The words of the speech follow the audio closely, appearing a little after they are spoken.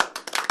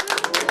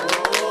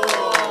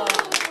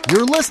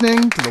You're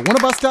listening to the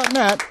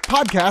oneofus.net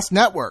podcast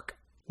network.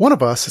 One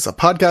of Us is a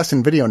podcast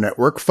and video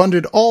network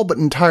funded all but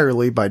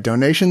entirely by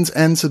donations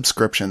and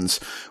subscriptions.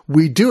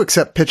 We do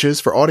accept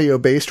pitches for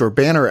audio-based or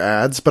banner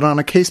ads, but on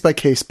a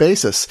case-by-case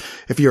basis.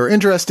 If you're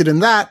interested in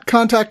that,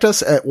 contact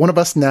us at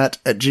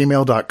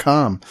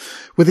oneofusnet@gmail.com.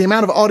 With the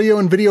amount of audio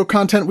and video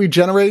content we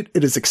generate,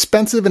 it is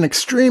expensive and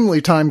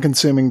extremely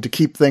time-consuming to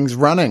keep things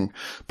running.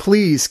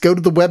 Please go to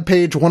the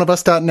webpage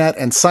oneofus.net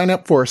and sign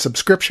up for a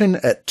subscription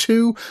at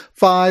 $2,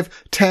 $5,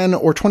 $10,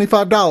 or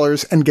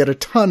 $25 and get a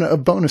ton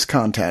of bonus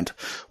content.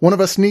 One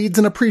of Us needs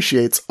and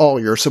appreciates all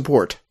your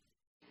support.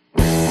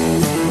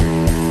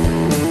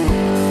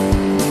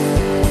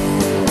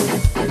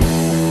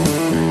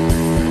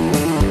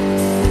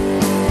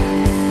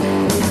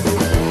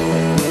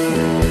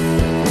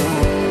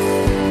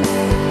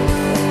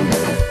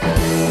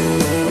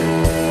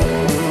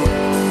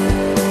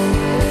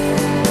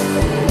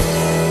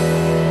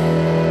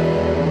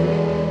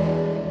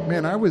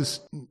 Man, I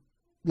was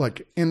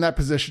like in that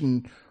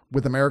position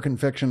with American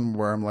Fiction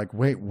where I'm like,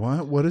 wait,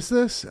 what? What is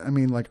this? I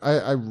mean, like,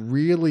 I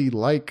really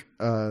like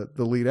the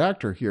lead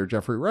actor here,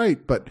 Jeffrey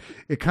Wright, but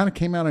it kind of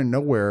came out of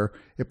nowhere.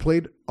 It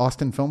played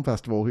Austin Film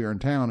Festival here in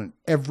town, and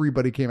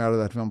everybody came out of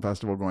that film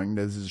festival going,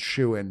 this is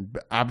shoe-in,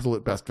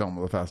 absolute best film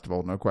of the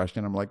festival, no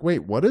question. I'm like,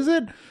 wait, what is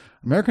it?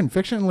 American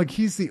Fiction? Like,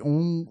 he's the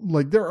only,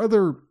 like, there are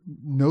other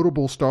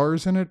notable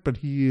stars in it, but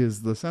he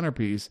is the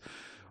centerpiece.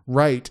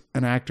 Wright,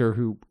 an actor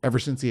who, ever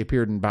since he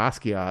appeared in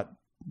Basquiat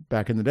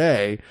back in the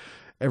day,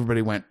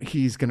 everybody went,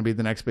 he's going to be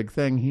the next big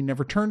thing. He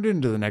never turned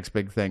into the next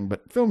big thing,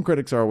 but film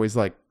critics are always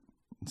like,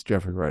 it's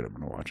Jeffrey Wright, I'm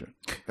going to watch it.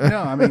 No,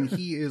 I mean,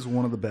 he is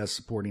one of the best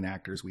supporting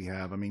actors we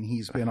have. I mean,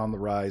 he's been on the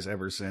rise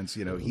ever since,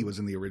 you know, he was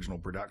in the original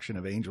production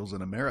of Angels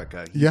in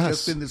America. He's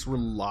just been this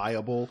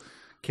reliable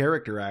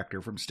character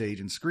actor from stage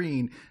and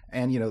screen,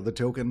 and, you know, the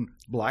token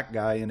black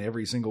guy in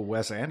every single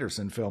Wes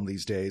Anderson film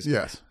these days.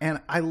 Yes. And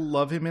I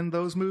love him in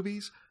those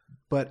movies,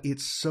 but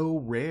it's so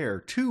rare,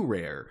 too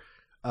rare,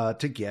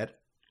 to get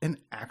an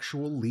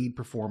actual lead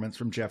performance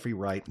from Jeffrey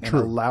Wright and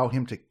allow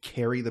him to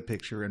carry the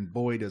picture, and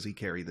boy does he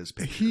carry this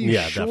picture. He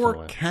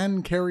definitely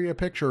can carry a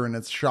picture, and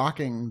it's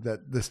shocking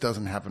that this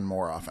doesn't happen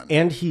more often.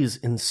 And he's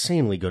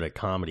insanely good at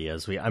comedy.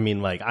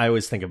 I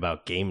always think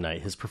about Game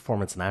Night. His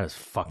performance in that is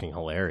fucking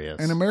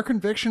hilarious. And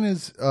American Fiction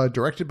is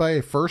directed by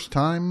a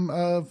first-time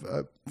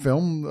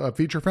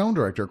feature film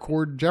director,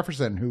 Cord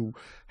Jefferson, who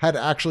had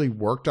actually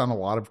worked on a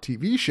lot of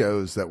TV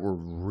shows that were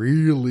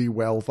really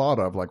well thought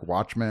of, like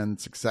Watchmen,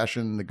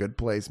 Succession, The Good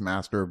Place,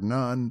 Master of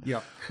None.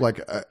 Yep.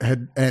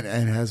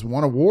 And has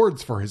won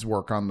awards for his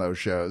work on those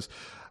shows.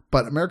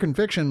 But American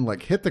Fiction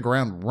hit the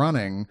ground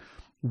running,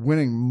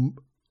 winning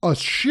a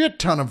shit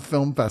ton of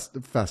film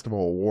festival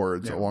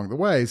awards along the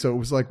way. So it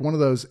was like one of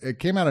those, it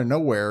came out of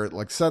nowhere.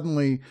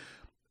 Suddenly,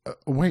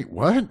 wait,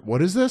 what?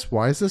 What is this?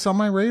 Why is this on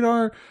my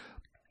radar?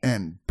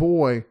 And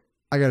boy,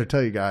 I got to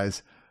tell you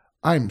guys,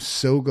 I'm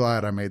so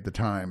glad I made the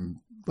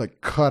time,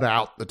 cut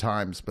out the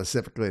time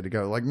specifically to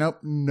go. Nope,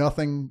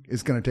 nothing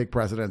is going to take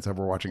precedence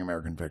over watching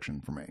American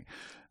Fiction for me.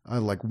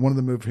 One of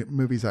the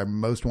movies I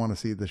most want to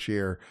see this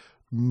year,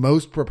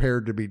 most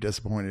prepared to be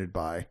disappointed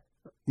by.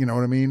 You know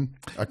what I mean?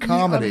 A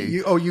comedy.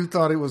 You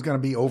thought it was going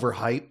to be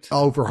overhyped?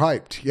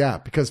 Overhyped, yeah.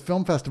 Because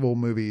film festival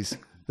movies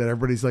that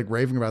everybody's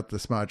raving about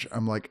this much,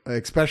 I'm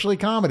especially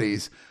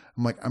comedies,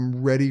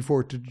 I'm ready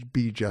for it to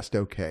be just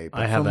okay. But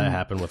I have that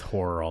happen with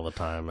horror all the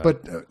time.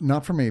 But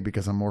not for me,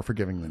 because I'm more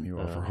forgiving than you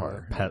are for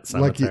horror. Pet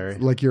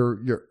Sematary.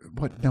 You're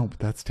what? No,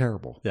 that's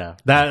terrible. Yeah.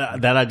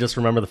 That I just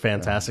remember the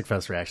Fantastic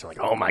Fest reaction.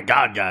 Oh my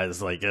God,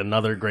 guys,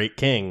 another great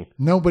king.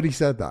 Nobody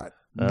said that.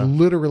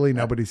 Literally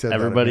nobody said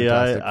everybody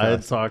that. I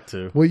talked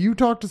to. Well, you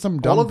talked to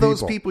some dumb All of those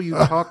people. people you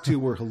talked to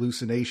were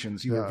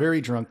hallucinations. You were very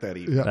drunk that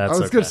evening. Yeah, I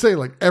was going to say,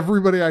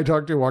 everybody I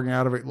talked to walking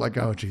out of it,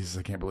 oh, Jesus,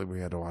 I can't believe we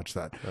had to watch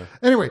that.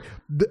 Anyway,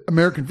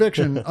 American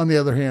Fiction, on the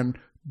other hand,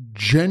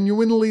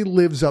 genuinely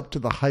lives up to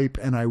the hype,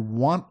 and I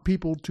want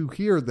people to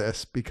hear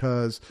this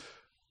because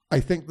I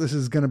think this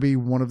is going to be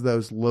one of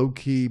those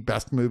low-key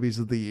best movies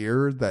of the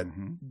year that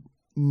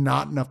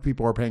not enough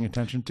people are paying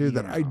attention to,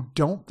 that I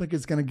don't think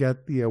it's going to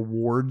get the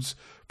awards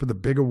for the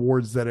big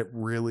awards that it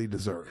really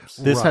deserves.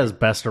 This has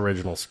best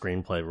original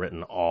screenplay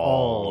written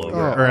all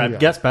over. I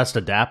guess best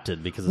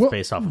adapted because it's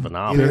based off of a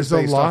novel. There's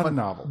based off a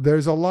novel.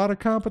 There's a lot of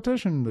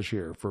competition this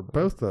year for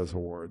both those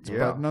awards.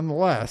 Yeah. But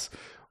nonetheless,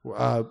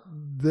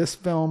 this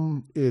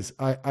film is,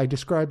 I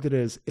described it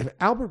as if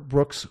Albert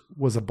Brooks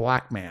was a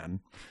black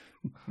man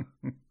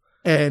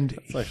and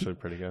It's actually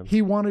pretty good.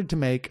 He wanted to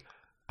make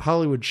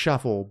Hollywood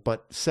Shuffle,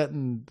 but set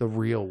in the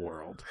real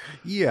world.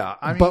 Yeah,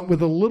 I mean, but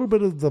with a little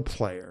bit of the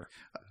player.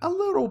 A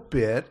little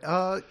bit.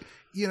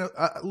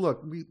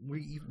 Look,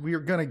 we are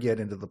going to get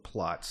into the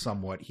plot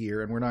somewhat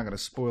here, and we're not going to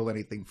spoil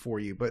anything for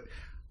you. But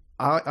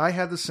I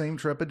had the same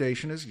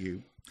trepidation as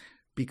you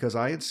because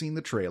I had seen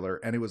the trailer,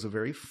 and it was a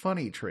very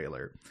funny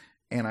trailer,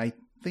 and I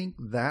think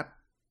that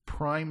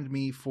primed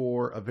me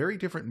for a very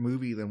different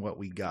movie than what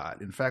we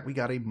got. In fact, we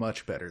got a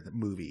much better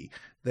movie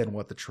than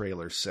what the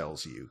trailer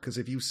sells you. Because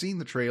if you've seen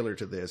the trailer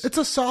to this, it's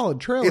a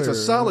solid trailer. It's a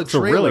solid It's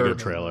trailer. a really good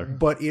trailer.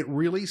 But it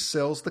really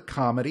sells the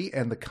comedy,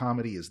 and the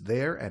comedy is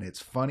there, and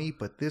it's funny.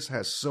 But this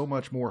has so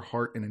much more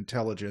heart and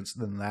intelligence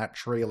than that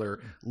trailer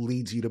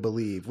leads you to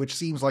believe, which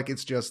seems like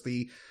it's just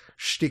the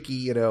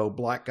shticky,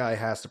 black guy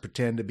has to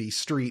pretend to be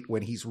street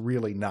when he's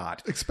really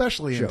not.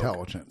 Especially joke.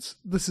 Intelligence.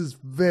 This is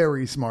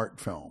very smart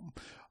film.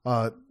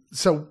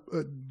 So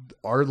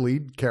our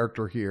lead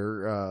character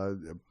here,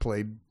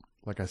 played,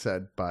 like I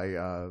said, by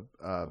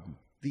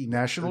The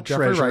national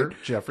Jeffrey treasure, Wright.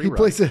 Jeffrey He Wright.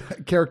 plays a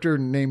character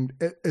named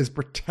as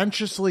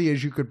pretentiously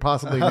as you could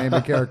possibly name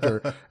a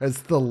character as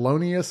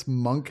Thelonious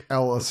Monk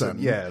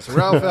Ellison. Yes,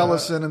 Ralph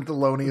Ellison and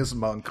Thelonious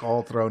Monk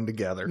all thrown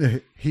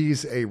together.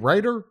 He's a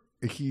writer.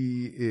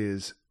 He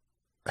is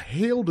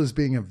hailed as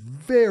being a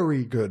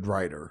very good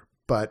writer,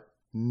 but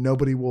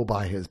nobody will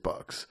buy his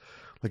books.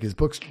 Like, his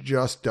books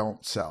just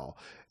don't sell.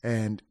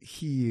 And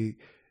he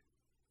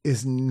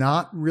is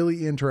not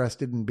really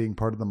interested in being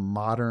part of the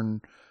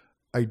modern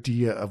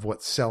idea of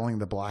what selling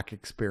the black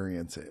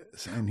experience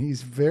is. And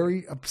he's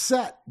very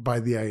upset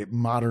by the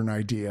modern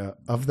idea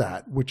of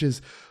that, which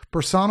is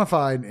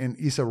personified in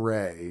Issa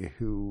Rae,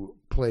 who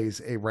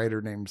plays a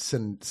writer named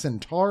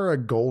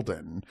Sintara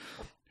Golden,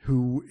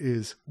 who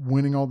is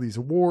winning all these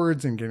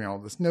awards and getting all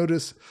this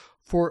notice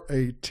for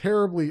a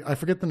terribly, I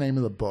forget the name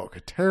of the book, a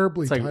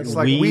terribly It's like, titled,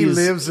 We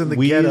Lives in the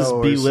Ghetto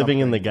or Be Living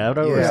in something. the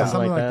Ghetto or Yeah,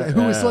 something like that.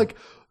 Who is like,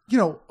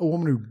 a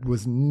woman who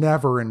was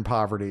never in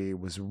poverty,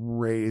 was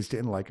raised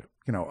in like,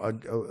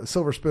 a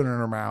silver spoon in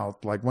her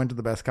mouth, like went to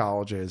the best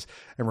colleges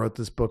and wrote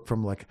this book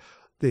from like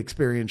the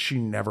experience she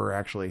never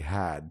actually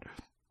had.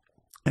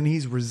 And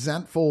he's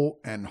resentful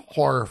and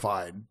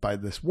horrified by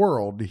this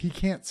world. He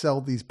can't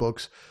sell these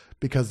books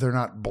because they're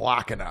not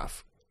black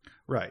enough.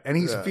 Right. And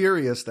he's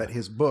furious that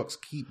his books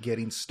keep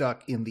getting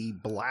stuck in the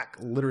black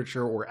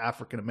literature or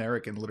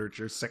African-American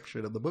literature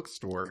section of the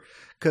bookstore.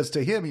 Because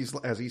to him, he's,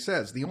 as he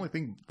says,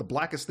 the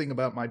blackest thing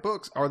about my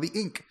books are the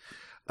ink.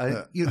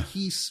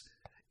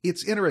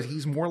 It's interesting.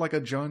 He's more like a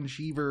John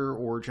Cheever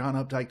or John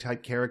Updike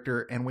type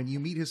character. And when you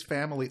meet his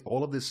family,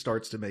 all of this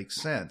starts to make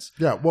sense.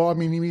 Yeah. Well, I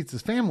mean, he meets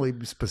his family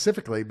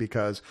specifically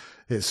because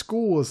his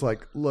school is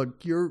like,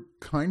 look, you're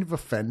kind of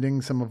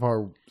offending some of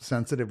our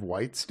sensitive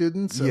white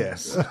students.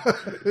 Yes.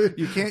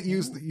 You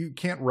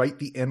can't write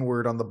the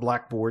N-word on the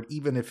blackboard,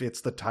 even if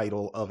it's the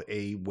title of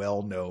a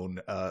well-known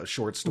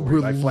short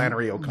story by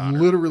Flannery O'Connor.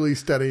 Literally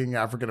studying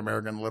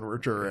African-American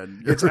literature.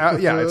 And It's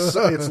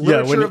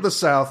literature of the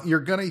South. You're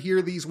going to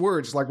hear these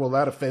words like, well,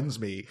 that offends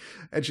me.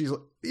 And she's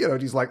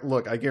like,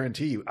 look, I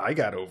guarantee you, I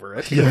got over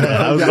it. Yeah,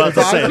 I was about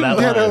to say that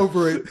Get line.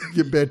 over it.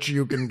 You bet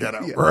you can get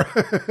over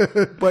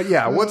it. But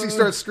yeah, once he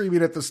starts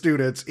screaming at the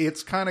students,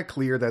 it's kind of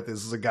clear that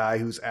this is a guy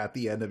who's at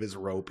the end of his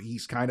rope.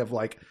 He's kind of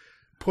like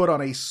put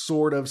on a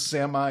sort of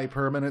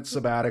semi-permanent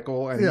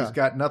sabbatical, and he's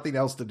got nothing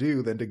else to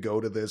do than to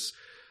go to this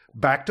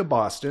back to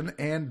Boston.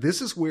 And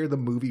this is where the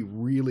movie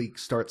really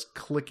starts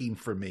clicking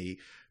for me.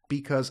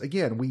 Because,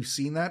 again, we've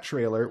seen that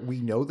trailer. We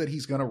know that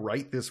he's going to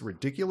write this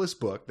ridiculous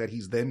book that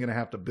he's then going to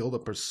have to build a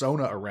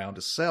persona around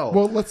to sell.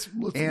 Well, let's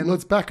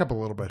back up a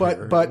little bit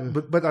here.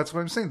 But that's what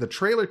I'm saying. The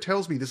trailer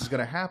tells me this is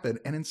going to happen.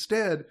 And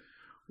instead,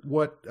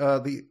 what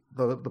the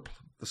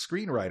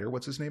screenwriter,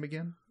 what's his name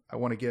again? I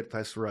want to get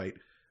this right.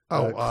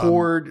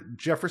 Cord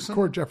Jefferson?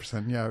 Cord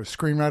Jefferson, yeah.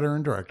 Screenwriter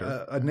and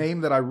director. A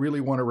name that I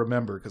really want to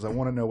remember because I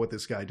want to know what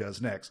this guy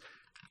does next.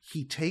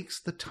 He takes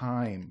the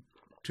time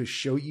to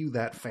show you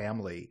that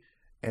family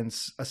and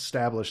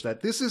establish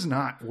that this is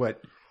not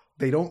what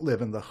they don't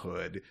live in the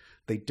hood.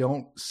 They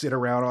don't sit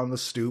around on the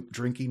stoop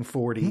drinking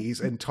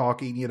 40s and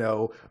talking,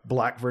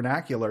 black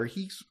vernacular.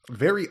 He's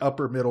very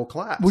upper middle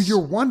class. Well, you're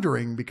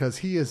wondering because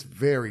he is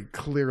very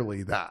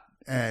clearly that.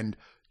 And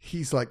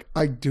he's like,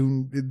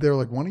 they're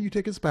like, why don't you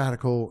take a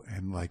sabbatical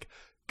and like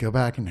go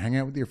back and hang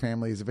out with your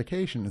family as a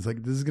vacation? It's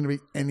like, this is going to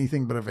be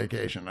anything but a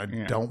vacation. I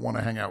don't want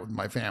to hang out with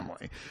my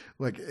family.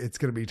 Like, it's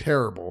going to be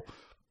terrible.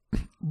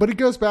 But he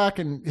goes back,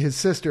 and his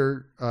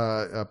sister,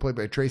 played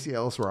by Tracy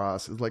Ellis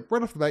Ross, is like,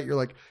 right off the bat, you're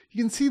like,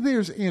 you can see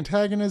there's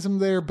antagonism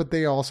there, but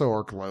they also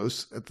are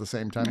close at the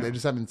same time. Yeah. They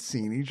just haven't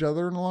seen each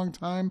other in a long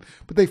time,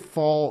 but they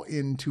fall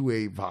into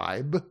a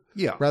vibe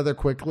rather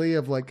quickly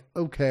of like,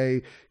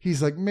 okay,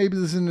 he's like, maybe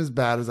this isn't as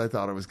bad as I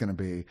thought it was going to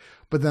be.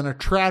 But then a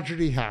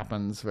tragedy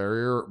happens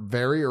very,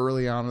 very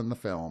early on in the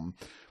film,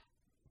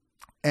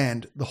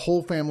 and the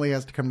whole family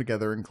has to come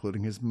together,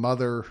 including his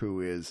mother,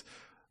 who is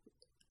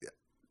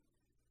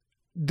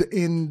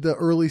in the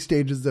early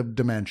stages of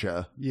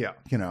dementia,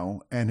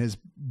 and his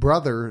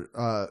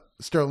brother,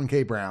 Sterling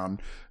K. Brown,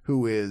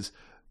 who is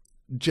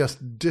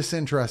just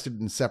disinterested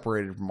and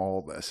separated from all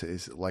of this.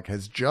 He's like,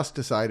 has just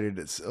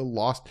decided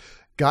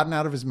gotten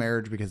out of his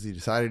marriage because he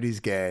decided he's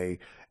gay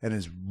and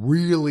is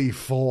really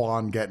full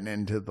on getting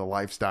into the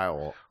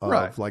lifestyle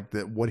of like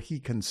what he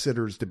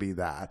considers to be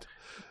that.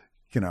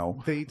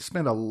 They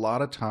spend a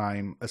lot of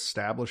time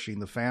establishing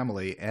the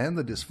family and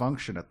the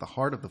dysfunction at the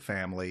heart of the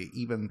family,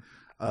 even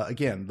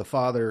again, the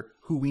father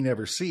who we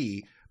never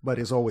see, but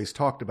is always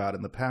talked about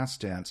in the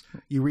past tense,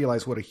 you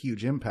realize what a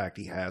huge impact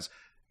he has.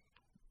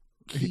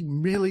 He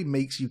really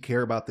makes you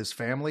care about this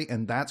family,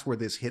 and that's where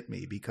this hit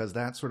me, because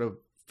that sort of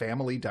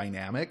family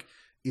dynamic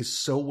is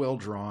so well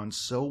drawn,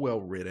 so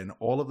well written.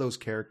 All of those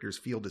characters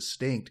feel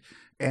distinct,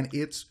 and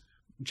it's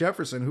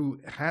Jefferson who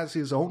has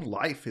his own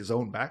life, his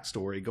own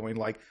backstory, going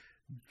like,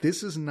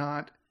 this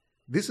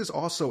is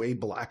also a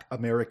Black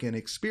American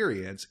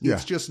experience.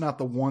 It's just not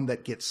the one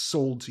that gets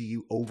sold to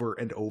you over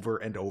and over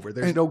and over.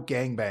 There's no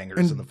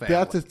gangbangers in the family.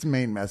 That's its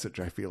main message,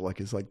 I feel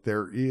like, is like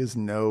there is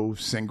no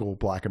single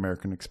Black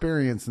American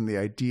experience, and the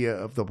idea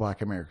of the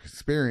Black American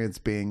experience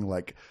being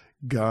like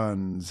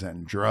guns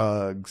and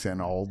drugs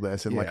and all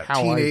this, and like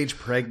how teenage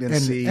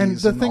pregnancies and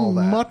the thing all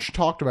that. Much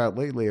talked about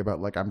lately about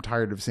like I'm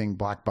tired of seeing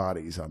black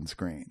bodies on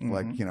screen.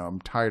 Like,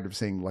 I'm tired of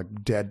seeing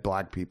like dead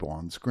black people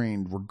on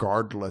screen,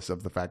 regardless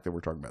of the fact that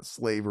we're talking about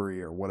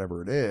slavery or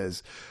whatever it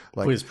is.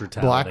 Like police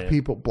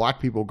brutality.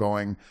 black people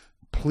going,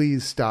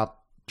 please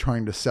stop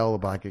trying to sell the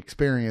Black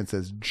experience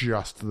as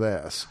just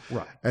this.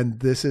 Right.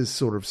 And this is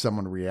sort of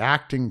someone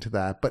reacting to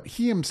that, but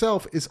he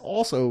himself is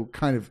also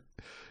kind of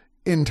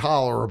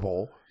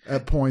intolerable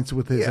at points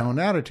with his own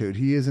attitude.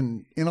 He is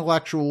an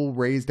intellectual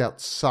raised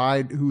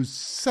outside who's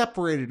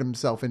separated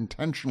himself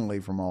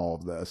intentionally from all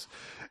of this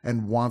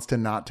and wants to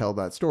not tell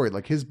that story.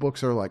 Like his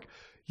books are like,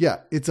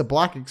 it's a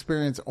Black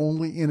experience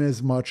only in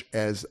as much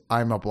as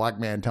I'm a Black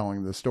man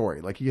telling the story.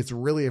 Like he gets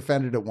really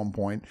offended at one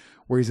point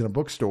where he's in a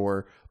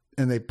bookstore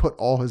and they put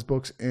all his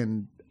books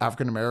in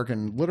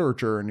African-American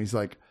literature. And he's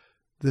like,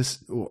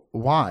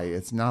 why?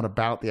 It's not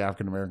about the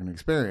African-American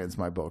experience,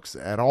 my books,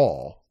 at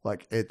all.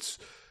 Like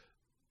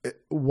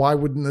why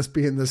wouldn't this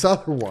be in this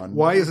other one?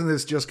 Why isn't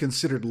this just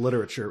considered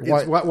literature?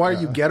 Why are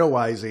you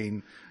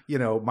ghettoizing,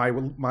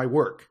 my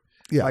work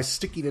by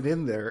sticking it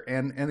in there?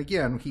 And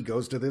again, he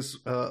goes to this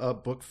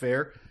book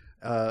fair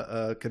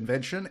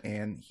convention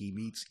and he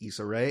meets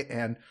Issa Rae,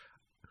 and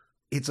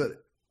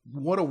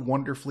what a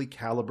wonderfully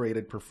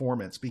calibrated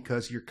performance,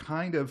 because you're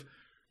kind of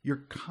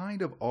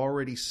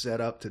already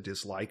set up to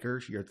dislike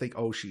her. You think,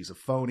 oh, she's a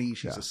phony,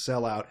 she's a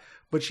sellout.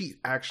 But she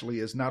actually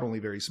is not only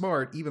very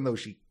smart, even though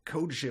she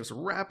code shifts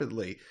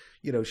rapidly.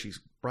 She's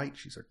bright,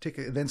 she's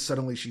articulate. And then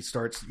suddenly she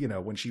starts,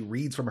 when she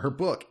reads from her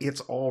book, it's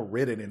all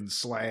written in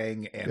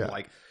slang and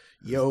like,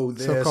 yo,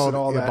 this and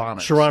all that.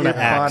 Sharana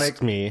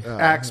axed me.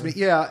 Axed me.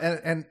 Yeah.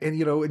 And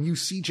you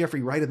see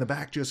Jeffrey Wright in the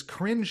back just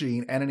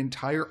cringing, and an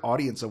entire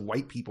audience of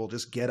white people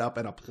just get up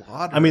and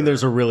applaud her. I mean,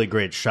 there's a really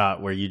great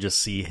shot where you just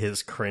see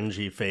his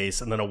cringy face,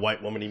 and then a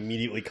white woman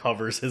immediately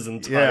covers his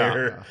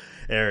entire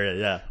area.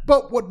 Yeah.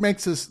 But what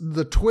makes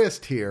the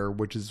twist here,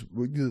 which is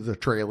the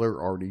trailer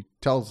already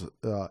tells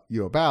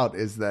you about,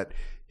 is that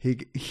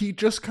he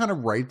just kind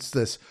of writes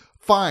this,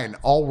 fine,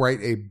 I'll write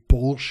a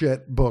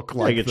bullshit book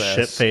like this. I get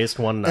shit-faced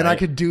one night. And I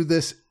could do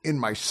this in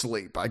my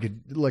sleep. I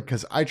could,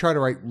 because I try to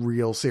write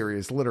real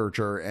serious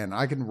literature, and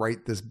I can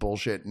write this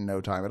bullshit in no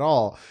time at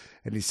all.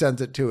 And he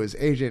sends it to his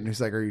agent, and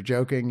he's like, are you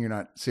joking? You're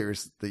not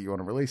serious that you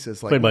want to release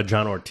this? Like, played by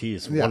John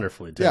Ortiz,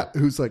 wonderfully, too. Yeah,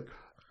 who's like,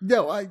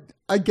 no,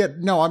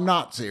 I'm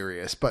not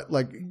serious, but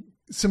like,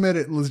 submit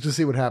it and let's just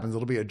see what happens.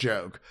 It'll be a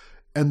joke.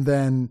 And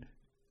then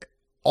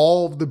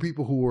all of the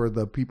people who are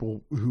the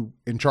people who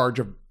in charge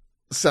of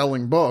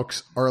selling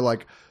books are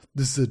like,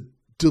 this is a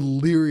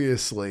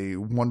deliriously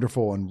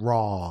wonderful and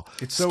raw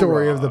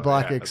story of the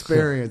Black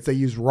experience. They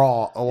use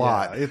raw a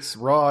lot. It's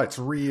raw, it's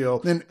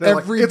real. And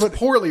it's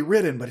poorly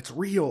written, but it's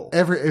real.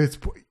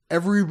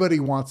 Everybody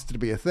wants it to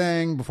be a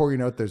thing. Before you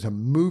know it, there's a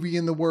movie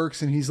in the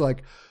works, and he's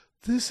like,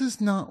 this is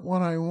not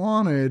what I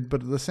wanted,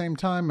 but at the same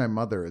time, my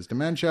mother has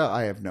dementia.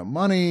 I have no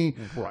money.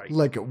 Right.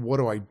 Like, what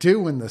do I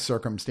do in this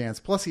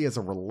circumstance? Plus, he has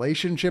a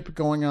relationship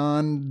going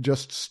on,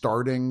 just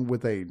starting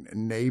with a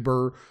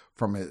neighbor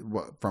from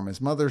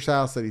his mother's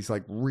house that he's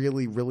like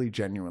really, really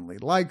genuinely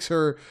likes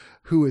her,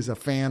 who is a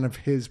fan of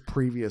his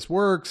previous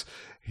works.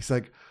 He's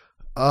like,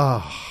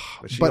 but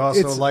she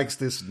also likes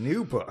this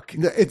new book.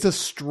 It's a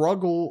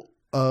struggle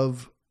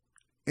of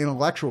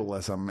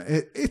intellectualism.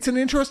 It's an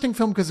interesting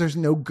film because there's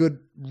no good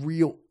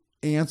real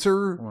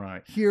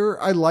answer here.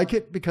 I like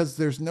it because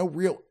there's no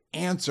real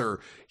answer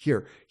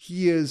here.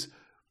 He's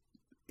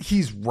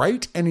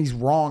right and he's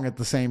wrong at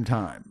the same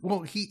time.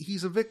 Well,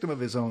 he's a victim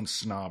of his own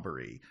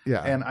snobbery.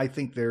 Yeah. And I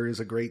think there is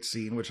a great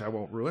scene, which I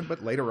won't ruin,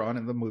 but later on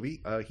in the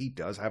movie, he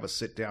does have a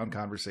sit-down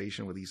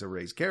conversation with Issa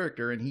Rae's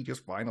character, and he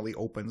just finally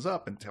opens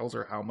up and tells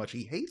her how much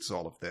he hates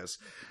all of this.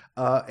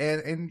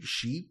 And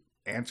she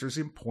answers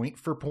him point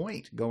for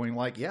point, going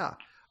like, yeah,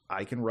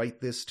 I can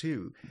write this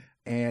too.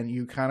 And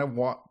you kind of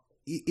want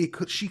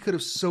she could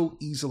have so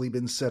easily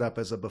been set up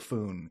as a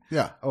buffoon,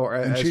 or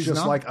as she's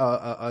just like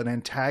an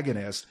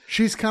antagonist.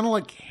 She's kind of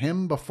like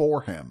him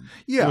before him.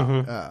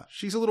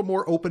 She's a little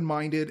more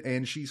open-minded,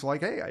 and she's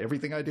like, hey,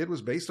 everything I did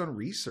was based on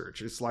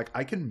research. It's like,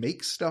 I can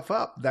make stuff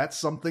up. That's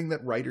something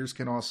that writers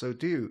can also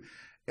do.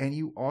 And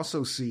you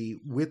also see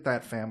with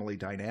that family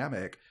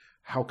dynamic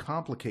how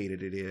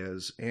complicated it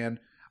is. And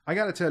I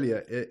got to tell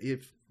you,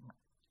 if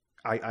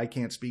I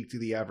can't speak to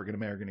the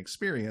African-American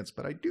experience,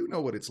 but I do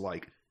know what it's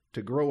like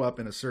to grow up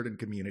in a certain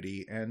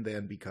community, and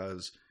then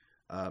because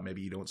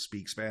maybe you don't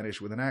speak Spanish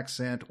with an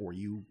accent, or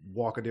you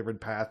walk a different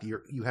path,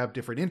 you have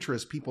different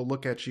interests, people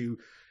look at you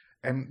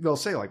and they'll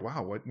say like,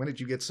 wow, when did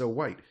you get so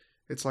white?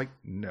 It's like,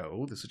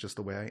 no, this is just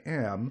the way I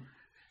am.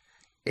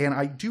 And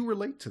I do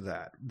relate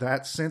to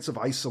that sense of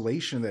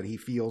isolation that he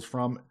feels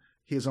from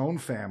his own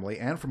family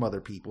and from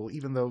other people,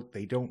 even though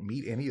they don't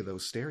meet any of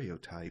those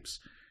stereotypes.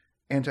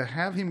 And to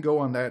have him go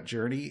on that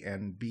journey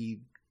and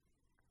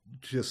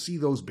to see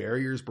those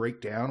barriers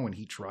break down when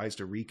he tries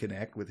to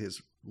reconnect with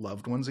his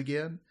loved ones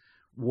again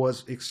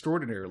was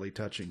extraordinarily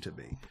touching to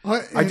me.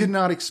 I did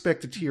not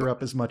expect to tear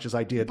up as much as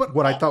I did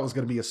what I thought was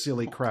going to be a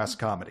silly, crass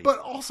comedy. But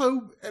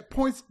also, at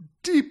points,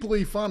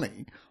 deeply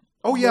funny.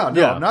 Oh, yeah.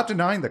 No, I'm not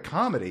denying the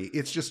comedy.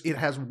 It's just, it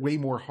has way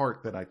more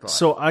heart than I thought.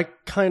 So I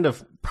kind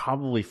of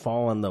probably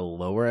fall on the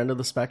lower end of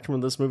the spectrum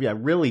of this movie. I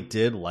really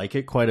did like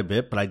it quite a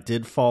bit, but I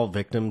did fall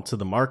victim to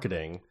the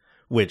marketing,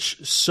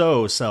 which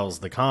so sells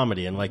the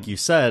comedy. And like you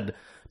said,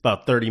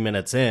 about 30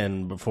 minutes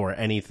in before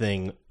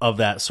anything of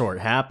that sort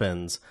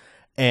happens.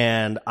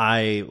 And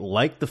I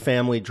liked the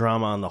family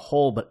drama on the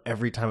whole, but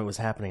every time it was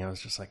happening, I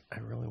was just like, I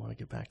really want to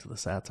get back to the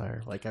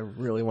satire. Like, I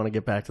really want to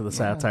get back to the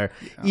satire.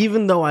 Yeah.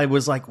 Even though I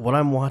was like, what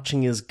I'm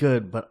watching is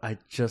good, but I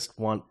just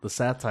want the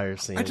satire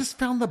scene. I just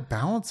found the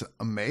balance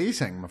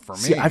amazing for me.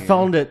 See, I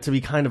found it to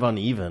be kind of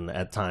uneven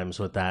at times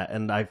with that.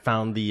 And I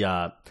found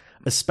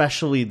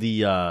especially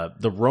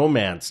the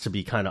romance to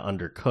be kind of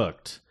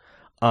undercooked.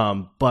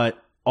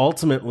 But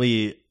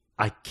ultimately,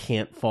 I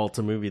can't fault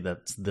a movie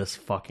that's this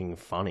fucking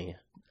funny.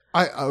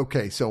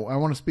 Okay, so I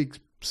want to speak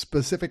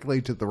specifically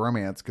to the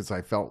romance because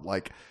I felt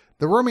like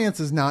the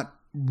romance is not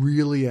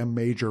really a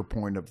major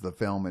point of the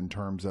film in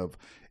terms of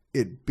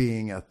it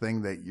being a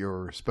thing that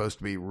you're supposed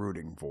to be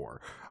rooting for.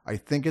 I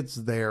think it's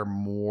there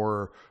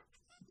more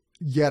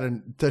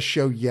to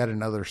show yet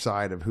another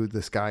side of who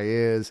this guy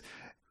is.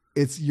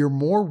 You're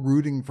more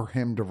rooting for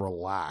him to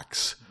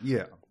relax.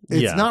 Yeah.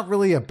 It's not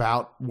really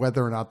about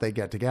whether or not they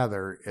get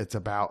together. It's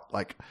about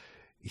like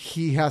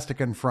he has to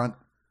confront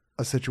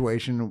a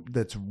situation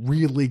that's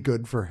really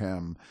good for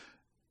him,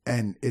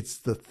 and it's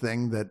the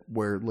thing that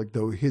where like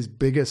his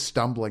biggest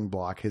stumbling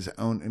block, his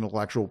own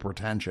intellectual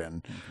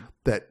pretension,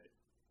 that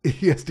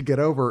he has to get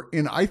over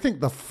in I think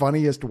the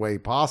funniest way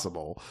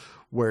possible,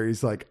 where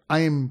he's like, I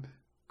am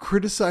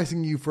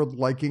criticizing you for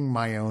liking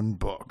my own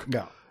book.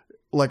 Yeah.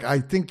 Like, I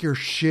think you're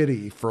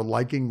shitty for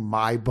liking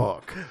my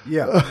book.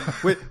 Yeah.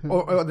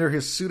 Under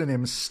his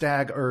pseudonym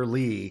Stag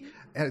Lee.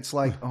 And it's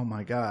like, oh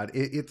my God,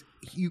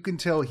 you can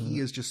tell he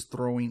is just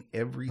throwing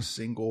every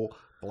single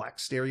black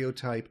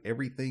stereotype,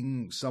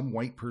 everything some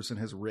white person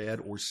has read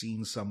or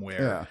seen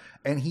somewhere. Yeah.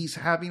 And he's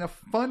having a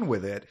fun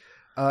with it,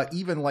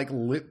 even like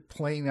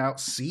playing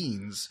out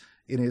scenes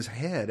in his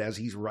head as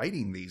he's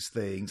writing these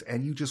things.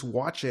 And you just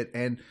watch it,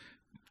 and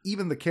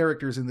even the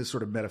characters in this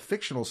sort of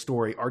metafictional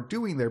story are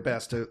doing their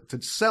best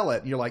to sell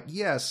it. And you're like,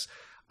 yes,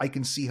 I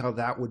can see how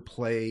that would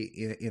play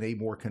in a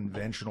more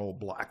conventional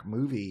black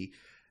movie.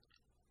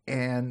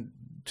 And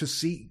to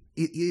see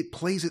it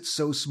plays it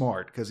so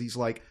smart because he's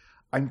like,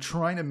 I'm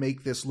trying to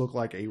make this look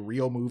like a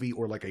real movie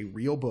or like a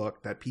real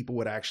book that people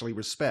would actually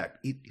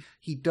respect.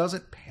 He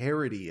doesn't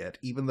parody it,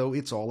 even though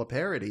it's all a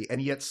parody.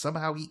 And yet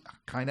somehow he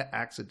kind of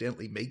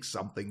accidentally makes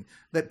something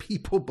that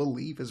people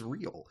believe is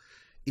real.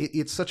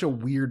 It's such a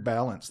weird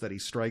balance that he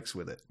strikes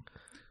with it.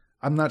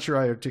 I'm not sure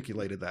I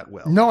articulated that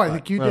well. No, I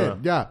think you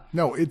did. Yeah.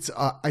 No, it's,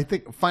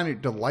 find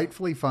it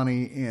delightfully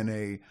funny in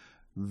a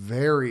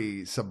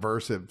very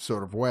subversive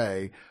sort of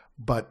way,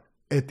 but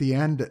at the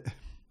end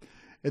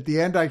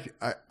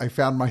I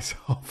found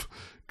myself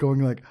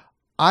going like,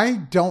 I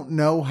don't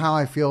know how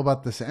I feel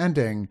about this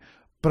ending,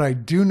 but I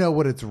do know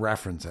what it's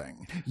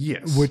referencing.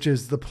 Yes. Which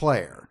is the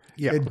player.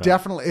 Yeah. It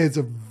definitely is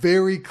a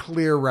very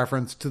clear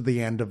reference to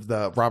the end of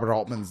the Robert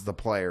Altman's The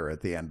Player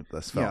at the end of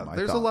this film. Yeah,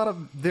 there's a lot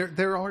of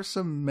there are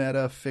some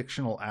meta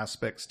fictional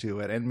aspects to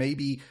it, and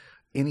maybe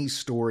any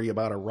story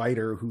about a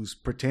writer who's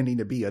pretending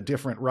to be a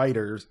different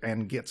writer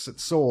and gets it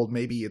sold,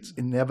 maybe it's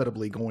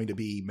inevitably going to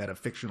be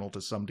metafictional to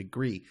some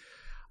degree.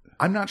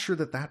 I'm not sure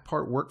that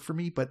part worked for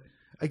me, but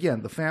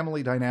again, the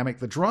family dynamic,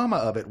 the drama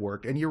of it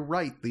worked. And you're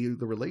right, the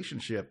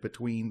relationship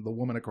between the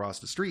woman across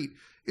the street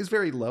is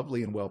very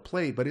lovely and well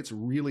played, but it's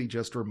really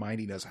just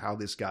reminding us how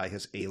this guy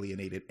has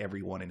alienated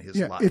everyone in his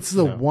life. It's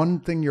the one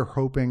thing you're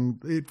hoping.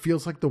 It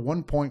feels like the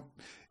one point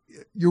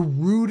you're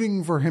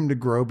rooting for him to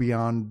grow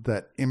beyond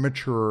that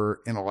immature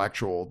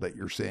intellectual that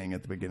you're seeing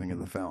at the beginning of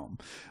the film.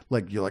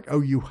 Like, you're like,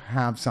 oh, you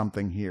have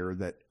something here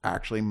that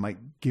actually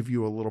might give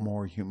you a little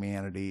more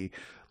humanity.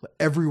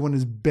 Everyone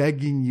is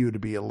begging you to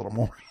be a little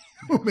more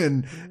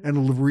human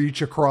and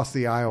reach across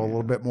the aisle a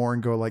little bit more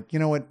and go like, you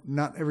know what?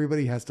 Not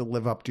everybody has to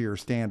live up to your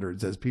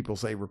standards, as people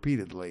say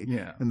repeatedly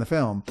in the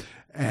film.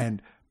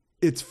 And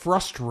it's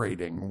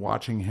frustrating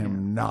watching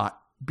him not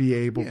be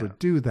able to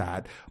do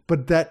that,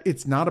 but that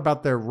it's not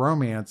about their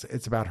romance.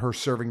 It's about her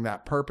serving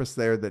that purpose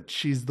there, that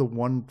she's the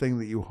one thing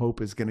that you hope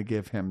is going to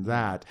give him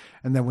that.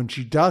 And then when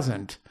she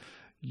doesn't,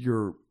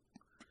 you're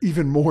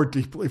even more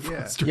deeply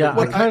frustrated.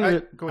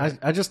 Yeah,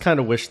 I just kind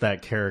of wish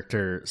that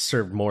character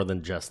served more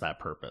than just that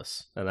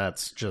purpose, and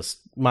that's just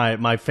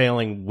my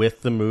failing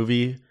with the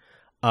movie.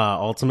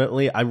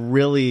 Ultimately, I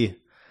really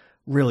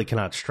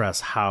cannot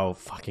stress how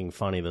fucking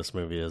funny this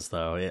movie is,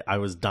 though. I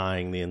was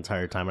dying the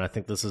entire time, and I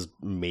think this is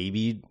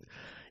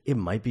it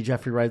might be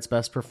Jeffrey Wright's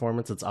best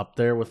performance. It's up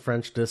there with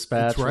French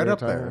Dispatch. It's right up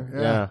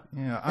there.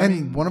 Yeah. I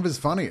mean, one of his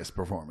funniest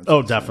performances.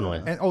 Oh,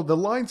 definitely. And the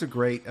lines are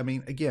great. I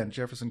mean, again,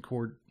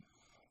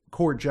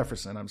 Cord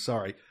Jefferson,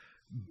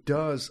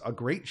 does a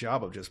great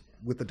job of just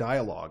with the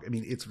dialogue. I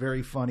mean, it's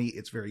very funny,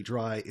 it's very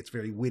dry, it's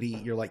very witty.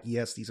 You're like,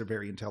 yes, these are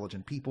very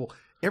intelligent people.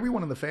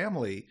 Everyone in the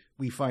family,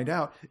 we find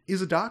out,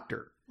 is a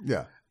doctor.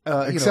 Yeah.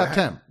 Except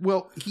him.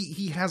 Well,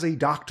 he has a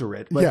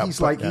doctorate, but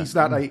he's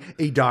not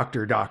a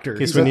doctor. In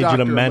case we need you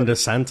to mend a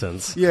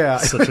sentence. Yeah.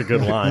 Such a good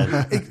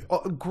line.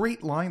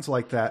 Great lines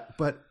like that.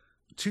 But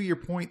to your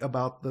point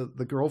about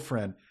the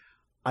girlfriend,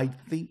 I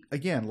think,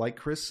 again, like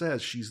Chris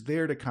says, she's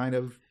there to kind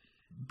of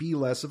be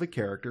less of a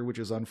character, which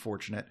is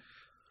unfortunate.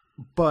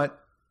 But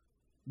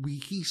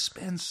he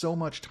spends so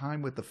much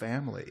time with the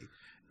family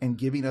and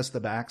giving us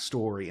the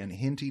backstory and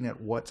hinting at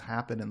what's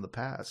happened in the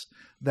past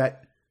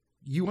that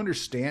you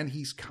understand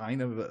he's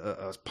kind of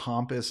a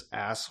pompous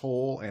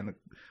asshole and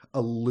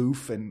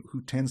aloof and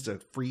who tends to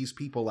freeze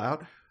people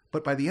out.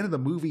 But by the end of the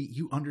movie,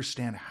 you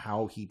understand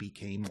how he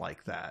became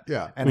like that.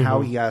 Yeah. And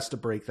how he has to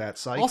break that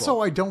cycle. Also,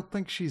 I don't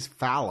think she's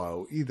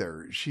fallow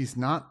either. She's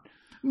not...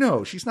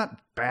 No, she's not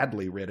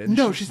badly written.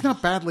 No, she's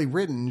not badly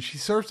written. She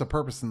serves a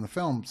purpose in the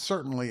film,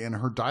 certainly, and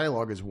her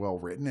dialogue is well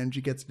written, and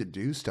she gets to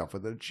do stuff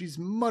with it. She's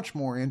much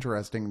more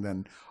interesting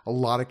than a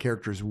lot of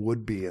characters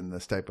would be in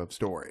this type of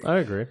story. I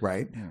agree.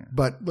 Right? Yeah.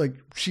 But,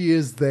 she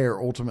is there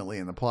ultimately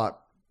in the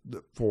plot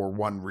for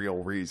one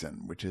real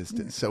reason, which is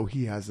so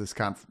he has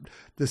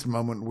this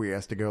moment where he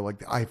has to go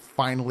I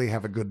finally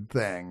have a good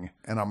thing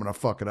and I'm going to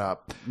fuck it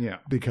up. Yeah.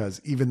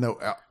 Because even though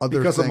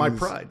because of my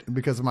pride.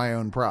 Because of my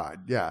own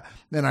pride. Yeah.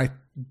 And I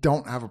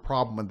don't have a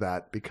problem with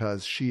that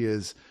because she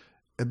is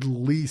at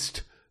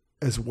least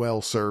as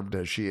well served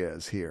as she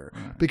is here.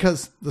 Right.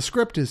 Because the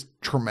script is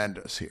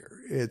tremendous here.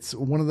 It's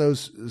one of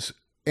those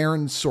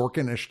Aaron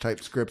Sorkin-ish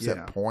type scripts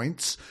at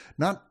points,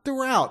 not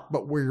throughout,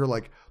 but where you're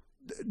like,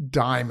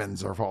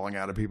 diamonds are falling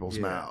out of people's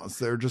mouths.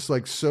 They're just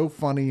so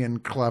funny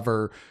and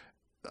clever.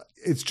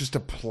 It's just a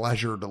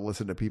pleasure to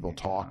listen to people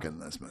talk in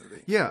this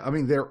movie. Yeah, I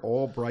mean, they're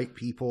all bright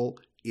people.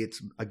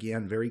 It's,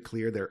 again, very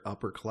clear they're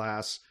upper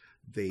class.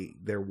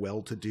 They're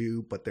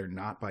well-to-do, but they're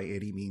not by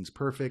any means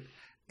perfect.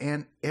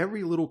 And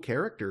every little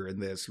character in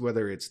this,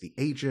 whether it's the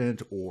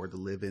agent or the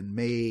live-in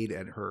maid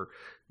and her,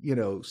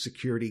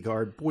 security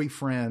guard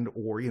boyfriend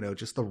or,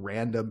 just the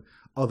random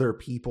other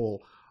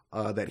people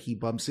that he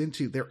bumps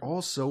into, they're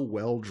all so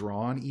well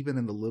drawn, even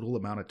in the little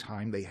amount of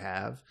time they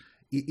have.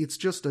 It's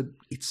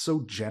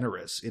so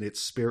generous in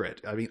its spirit.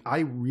 I mean,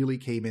 I really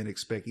came in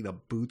expecting a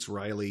Boots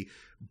Riley,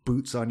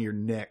 boots on your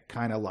neck,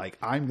 kind of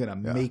I'm going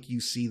to make you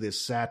see this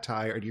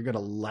satire and you're going to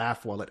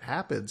laugh while it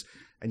happens.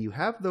 And you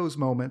have those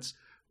moments,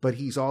 but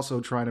he's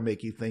also trying to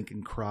make you think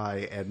and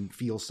cry and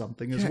feel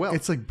something as well.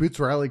 It's like Boots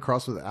Riley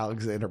crossed with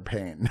Alexander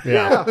Payne.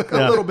 Yeah,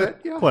 a little bit.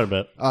 Yeah. Quite a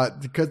bit.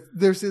 Because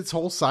there's this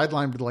whole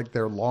sideline with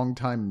their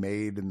longtime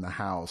maid in the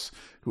house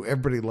who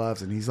everybody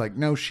loves. And he's like,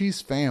 no, she's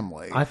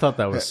family. I thought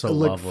that was so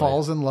lovely.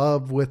 Falls in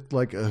love with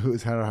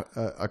who's had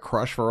a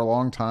crush for a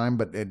long time,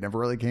 but it never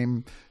really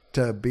came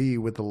to be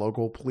with the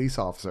local police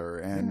officer.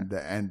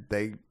 And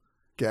they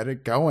get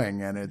it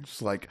going. And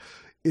it's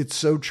it's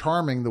so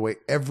charming the way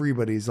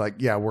everybody's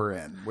we're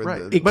in.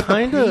 Right. But the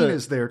pain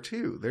is there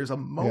too. There's a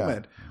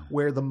moment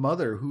where the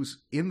mother, who's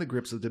in the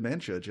grips of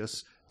dementia,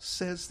 just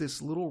says this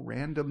little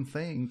random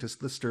thing to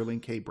the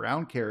Sterling K.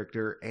 Brown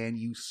character, and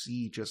you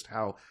see just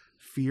how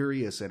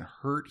furious and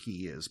hurt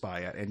he is by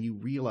it. And you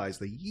realize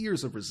the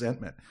years of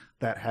resentment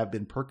that have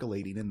been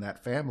percolating in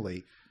that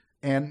family.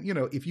 And,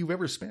 if you've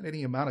ever spent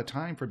any amount of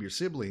time from your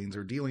siblings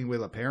or dealing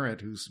with a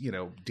parent who's,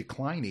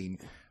 declining,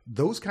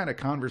 those kind of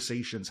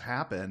conversations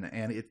happen,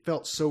 and it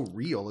felt so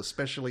real,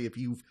 especially if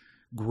you've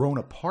grown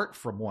apart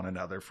from one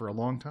another for a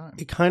long time.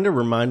 It kind of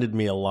reminded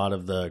me a lot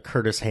of the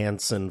Curtis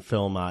Hanson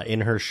film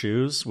In Her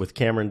Shoes with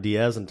Cameron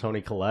Diaz and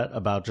Toni Collette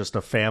about just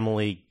a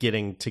family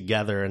getting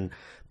together, and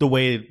the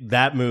way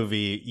that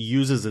movie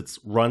uses its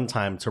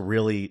runtime to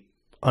really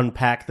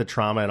unpack the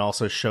trauma and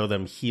also show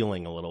them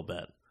healing a little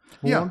bit.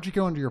 Well, why don't you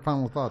go into your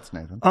final thoughts,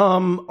 Nathan?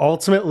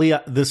 Ultimately,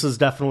 this is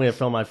definitely a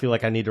film I feel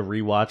like I need to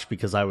rewatch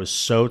because I was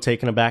so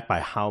taken aback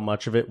by how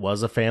much of it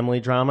was a family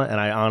drama. And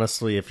I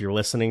honestly, if you're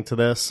listening to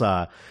this,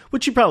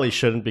 which you probably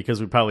shouldn't because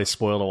we probably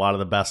spoiled a lot of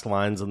the best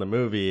lines in the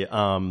movie,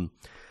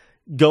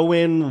 go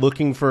in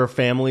looking for a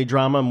family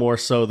drama more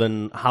so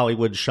than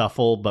Hollywood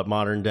Shuffle, but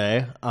modern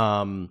day.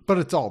 But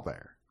it's all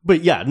there.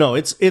 But yeah, no,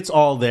 it's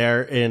all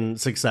there in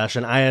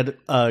succession. I had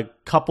a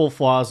couple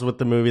flaws with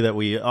the movie that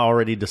we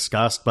already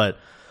discussed, but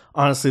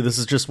honestly, this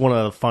is just one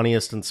of the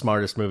funniest and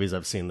smartest movies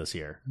I've seen this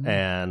year.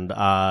 And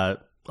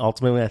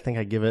ultimately, I think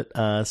I give it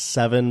a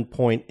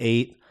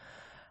 7.8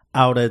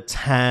 out of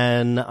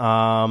 10.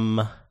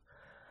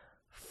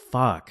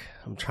 fuck.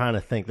 I'm trying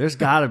to think. There's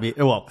got to be.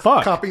 Well,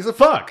 fuck. Copies of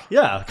fuck.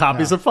 Yeah,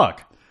 copies of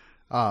fuck.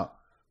 How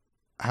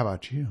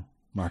about you,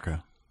 Marco?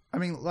 I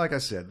mean, like I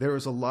said, there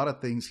was a lot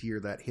of things here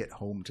that hit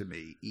home to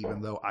me,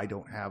 even though I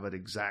don't have an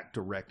exact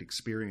direct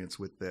experience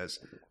with this.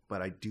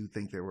 But I do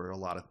think there were a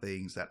lot of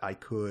things that I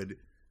could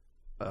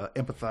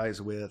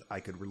empathize with, I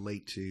could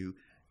relate to.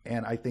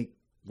 And I think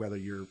whether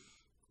you're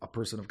a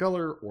person of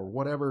color or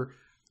whatever,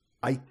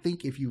 I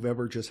think if you've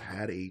ever just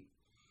had a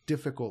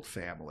difficult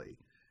family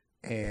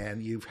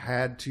and you've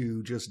had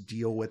to just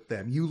deal with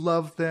them, you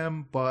love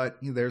them, but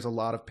there's a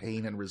lot of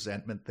pain and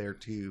resentment there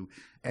too,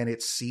 and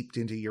it's seeped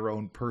into your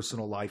own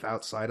personal life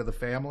outside of the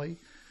family.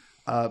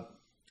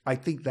 I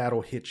think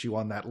that'll hit you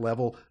on that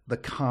level. The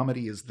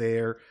comedy is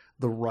there.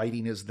 The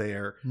writing is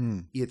there.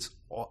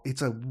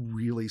 It's a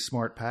really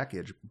smart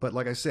package. But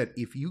like I said,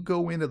 if you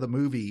go into the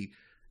movie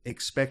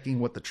expecting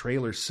what the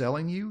trailer's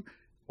selling you,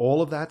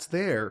 all of that's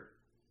there.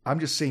 I'm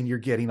just saying you're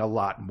getting a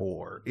lot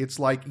more. It's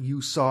like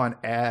you saw an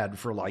ad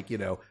for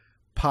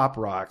Pop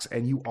Rocks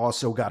and you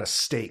also got a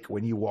steak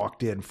when you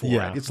walked in for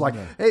it. It's like,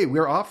 hey,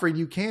 we're offering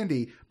you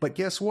candy, but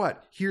guess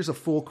what? Here's a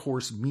full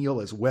course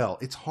meal as well.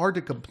 It's hard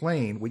to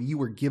complain when you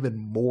were given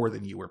more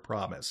than you were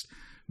promised.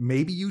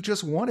 Maybe you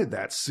just wanted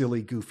that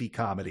silly, goofy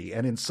comedy,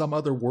 and in some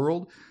other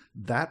world,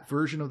 that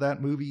version of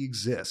that movie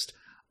exists.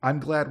 I'm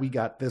glad we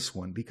got this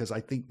one because I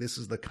think this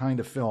is the kind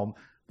of film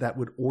that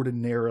would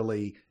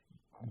ordinarily,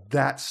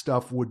 that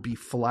stuff would be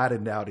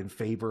flattened out in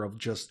favor of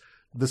just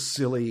the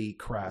silly,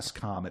 crass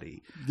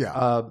comedy.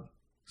 Yeah.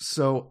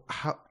 So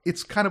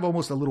it's kind of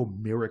almost a little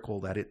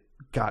miracle that it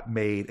got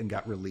made and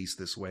got released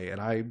this way, and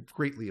I'm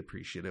greatly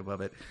appreciative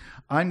of it.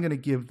 I'm going to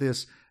give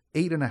this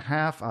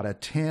 8.5 out of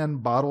 10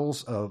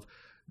 bottles of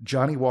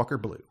Johnny Walker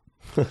Blue.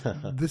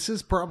 This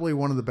is probably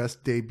one of the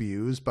best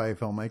debuts by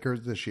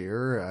filmmakers this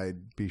year.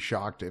 I'd be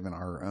shocked even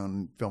our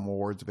own film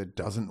awards if it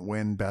doesn't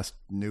win best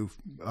new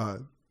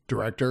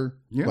director.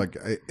 Yeah. Like,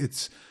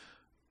 it's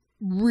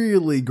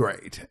really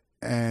great.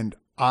 And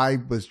I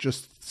was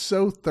just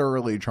so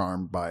thoroughly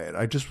charmed by it.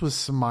 I just was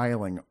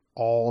smiling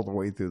all the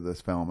way through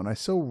this film, and I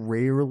so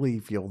rarely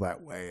feel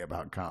that way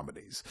about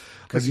comedies.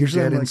 Because you're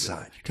dead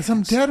inside. Because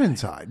I'm dead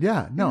inside.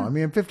 Yeah. No, I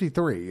mean, I'm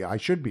 53. I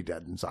should be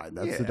dead inside.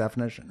 That's the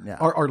definition. Yeah.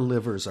 Our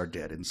livers are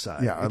dead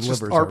inside. Yeah, our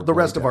livers the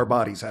rest of our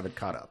bodies haven't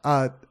caught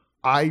up.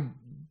 I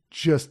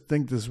just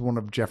think this is one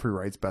of Jeffrey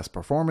Wright's best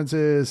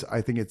performances.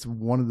 I think it's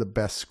one of the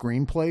best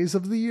screenplays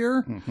of the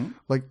year.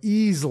 Like,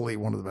 easily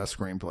one of the best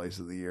screenplays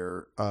of the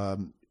year.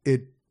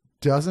 It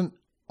doesn't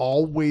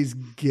always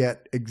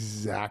get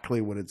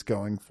exactly what it's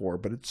going for,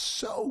 but it's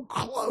so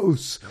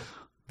close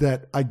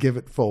that I give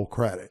it full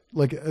credit.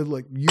 Like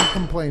you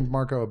complained,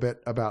 Marco, a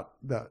bit about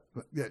that.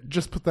 Yeah,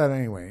 just put that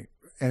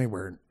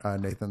anywhere,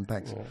 Nathan.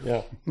 Thanks.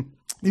 Yeah.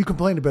 You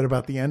complained a bit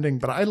about the ending,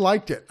 but I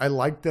liked it. I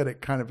liked that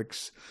it kind of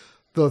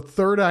the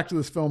third act of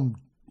this film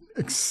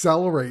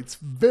accelerates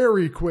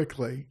very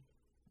quickly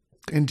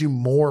into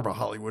more of a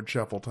Hollywood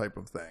Shuffle type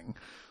of thing.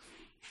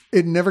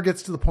 It never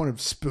gets to the point of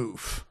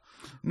spoof.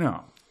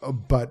 No.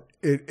 But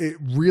it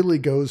really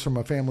goes from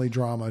a family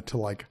drama to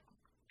like,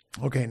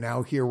 okay,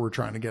 now here we're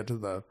trying to get to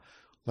the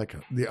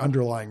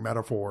underlying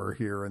metaphor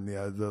here and the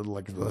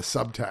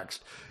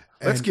subtext.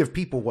 Let's give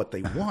people what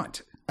they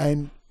want.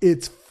 And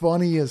it's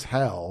funny as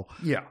hell.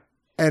 Yeah.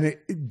 And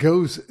it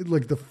goes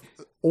like the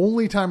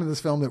only time in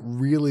this film that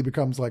really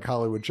becomes like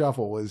Hollywood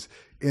Shuffle is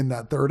in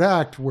that third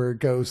act where it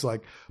goes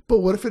like, but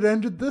what if it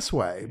ended this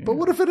way? But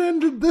what if it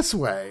ended this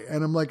way?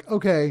 And I'm like,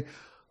 okay,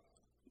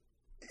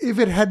 if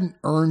it hadn't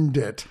earned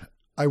it,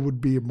 I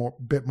would be a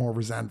bit more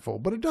resentful,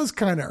 but it does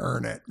kind of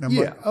earn it. And I'm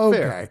like, okay,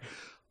 fair.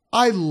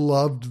 I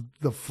loved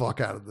the fuck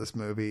out of this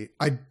movie.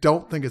 I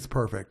don't think it's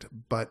perfect,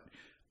 but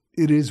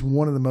it is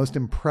one of the most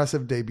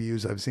impressive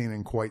debuts I've seen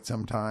in quite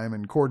some time.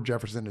 And Cord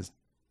Jefferson is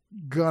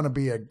gonna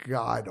be a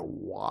guy to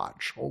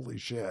watch. Holy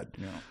shit.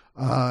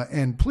 Yeah.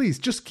 And please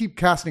just keep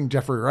casting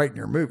Jeffrey Wright in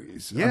your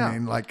movies. Yeah. I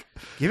mean, like,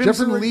 give him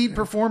some lead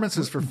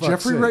performances for fuck's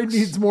Jeffrey Wright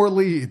needs more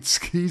leads.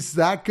 He's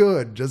that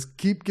good. Just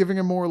keep giving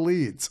him more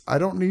leads. I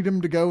don't need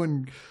him to go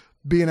and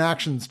be an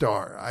action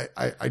star.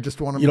 I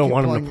just want him. You don't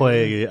want him to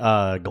play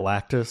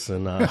Galactus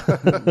and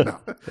no.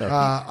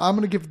 I'm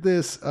going to give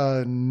this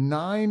a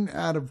 9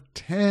 out of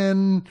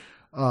 10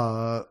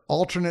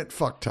 alternate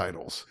fuck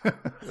titles.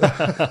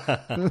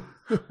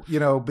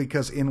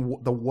 Because in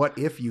the What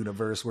If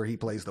universe where he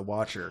plays the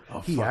Watcher,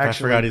 I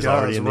forgot he's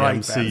already in the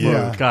MCU.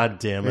 Yeah. God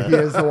damn it. He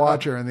is the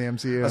Watcher in the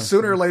MCU.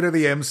 Sooner or later,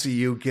 the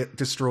MCU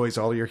destroys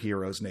all your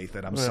heroes,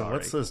 Nathan. I'm sorry.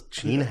 What's this?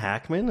 Gene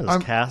Hackman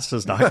is cast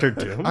as Dr.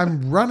 Doom?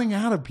 I'm running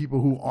out of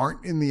people who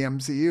aren't in the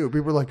MCU.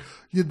 People are like,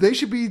 they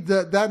should be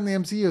that in the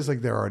MCU. It's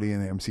like, they're already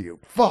in the MCU.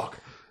 Fuck.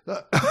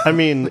 I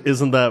mean,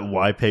 isn't that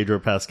why Pedro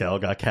Pascal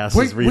got cast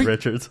as Reed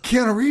Richards?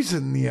 Keanu Reeves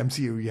in the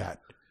MCU yet.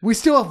 We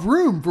still have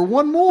room for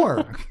one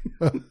more.